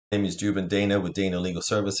Name is Jubin with Dana Legal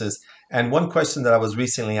Services. And one question that I was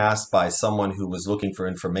recently asked by someone who was looking for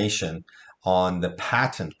information on the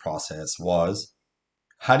patent process was,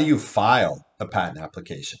 how do you file a patent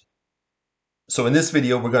application? So in this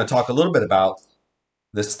video, we're going to talk a little bit about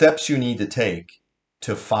the steps you need to take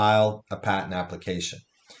to file a patent application.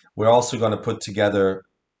 We're also going to put together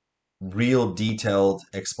real detailed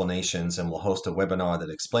explanations, and we'll host a webinar that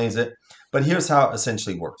explains it. But here's how it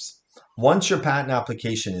essentially works. Once your patent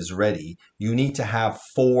application is ready, you need to have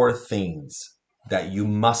 4 things that you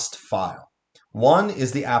must file. One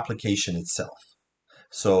is the application itself.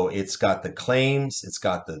 So it's got the claims, it's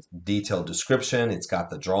got the detailed description, it's got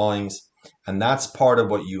the drawings, and that's part of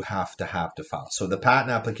what you have to file. So the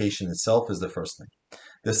patent application itself is the first thing.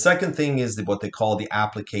 The second thing is what they call the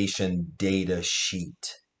application data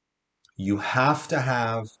sheet. You have to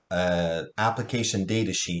have an application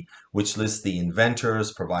data sheet which lists the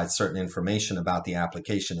inventors, provides certain information about the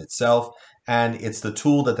application itself, and it's the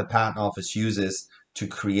tool that the patent office uses to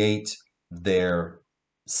create their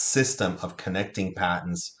system of connecting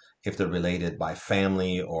patents if they're related by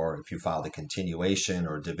family or if you filed a continuation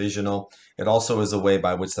or divisional. It also is a way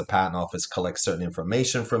by which the patent office collects certain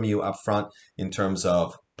information from you up front in terms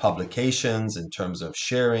of publications, in terms of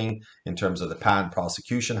sharing, in terms of the patent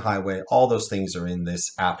prosecution highway. All those things are in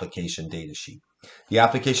this application data sheet. The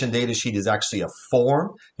application data sheet is actually a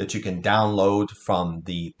form that you can download from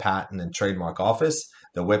the Patent and Trademark Office.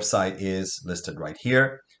 The website is listed right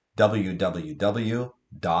here,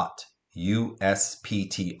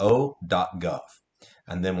 www.uspto.gov.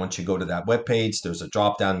 And then once you go to that webpage, there's a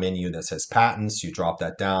drop-down menu that says patents. You drop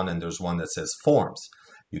that down and there's one that says forms.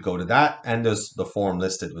 You go to that and there's the form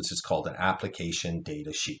listed, which is called an application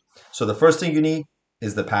data sheet. So the first thing you need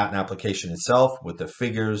is the patent application itself with the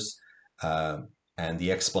figures and the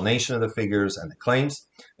explanation of the figures and the claims.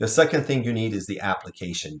 The second thing you need is the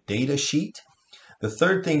application data sheet. The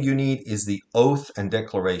third thing you need is the oath and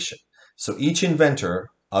declaration. So each inventor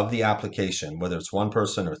of the application, whether it's one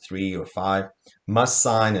person or 3 or 5, must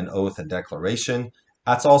sign an oath and declaration.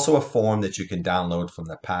 That's also a form that you can download from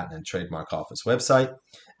the Patent and Trademark Office website,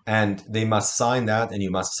 and they must sign that and you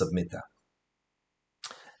must submit that.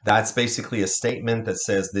 That's basically a statement that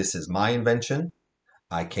says this is my invention,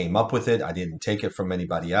 I came up with it, I didn't take it from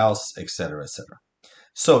anybody else, etc., etc.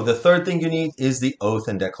 So the third thing you need is the oath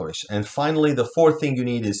and declaration. And finally, the fourth thing you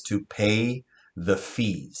need is to pay the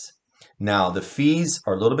fees. Now, the fees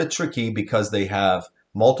are a little bit tricky because they have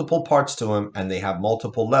multiple parts to them and they have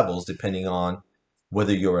multiple levels depending on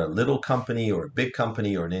whether you're a little company or a big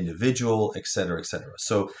company or an individual, etc., etc.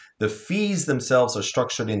 So the fees themselves are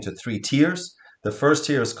structured into 3 tiers. The first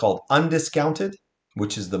tier is called undiscounted,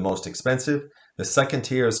 which is the most expensive. The second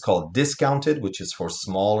tier is called discounted, which is for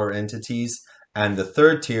smaller entities. And the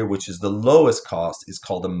third tier, which is the lowest cost, is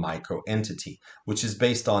called a micro entity, which is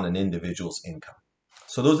based on an individual's income.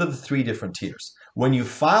 So those are the 3 different tiers. When you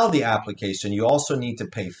file the application, you also need to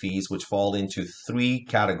pay fees which fall into 3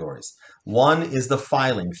 categories. One is the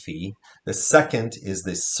filing fee, the second is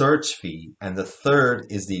the search fee, and the third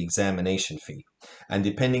is the examination fee. And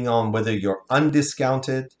depending on whether you're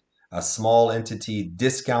undiscounted, a small entity,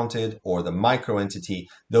 discounted, or the micro entity,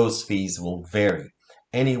 those fees will vary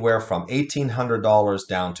anywhere from $1,800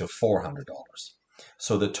 down to $400.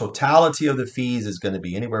 So the totality of the fees is going to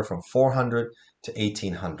be anywhere from $400 to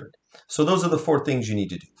 $1,800. So those are the 4 things you need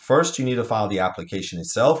to do. First, you need to file the application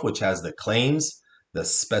itself, which has the claims, the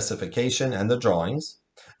specification, and the drawings.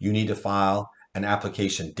 You need to file an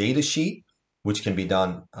application data sheet, which can be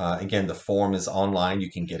done, again, the form is online. You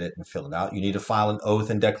can get it and fill it out. You need to file an oath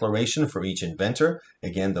and declaration for each inventor.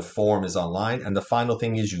 Again, the form is online. And the final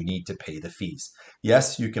thing is you need to pay the fees.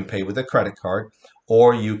 Yes, you can pay with a credit card,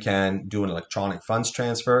 or you can do an electronic funds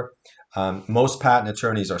transfer. Most patent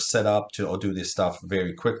attorneys are set up to do this stuff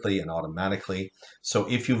very quickly and automatically. So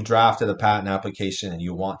if you've drafted a patent application and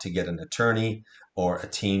you want to get an attorney or a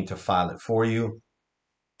team to file it for you,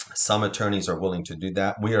 some attorneys are willing to do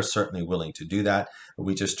that. We are certainly willing to do that.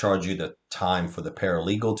 We just charge you the time for the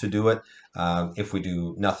paralegal to do it if we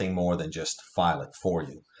do nothing more than just file it for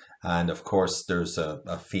you. And of course, there's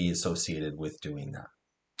a fee associated with doing that.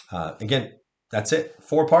 Again, that's it.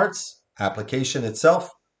 4 parts: application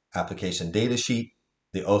itself, application data sheet,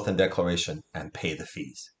 the oath and declaration, and pay the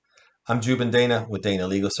fees. I'm Jubin with Dana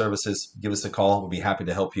Legal Services. Give us a call. We'll be happy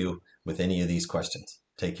to help you with any of these questions.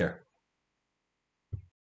 Take care.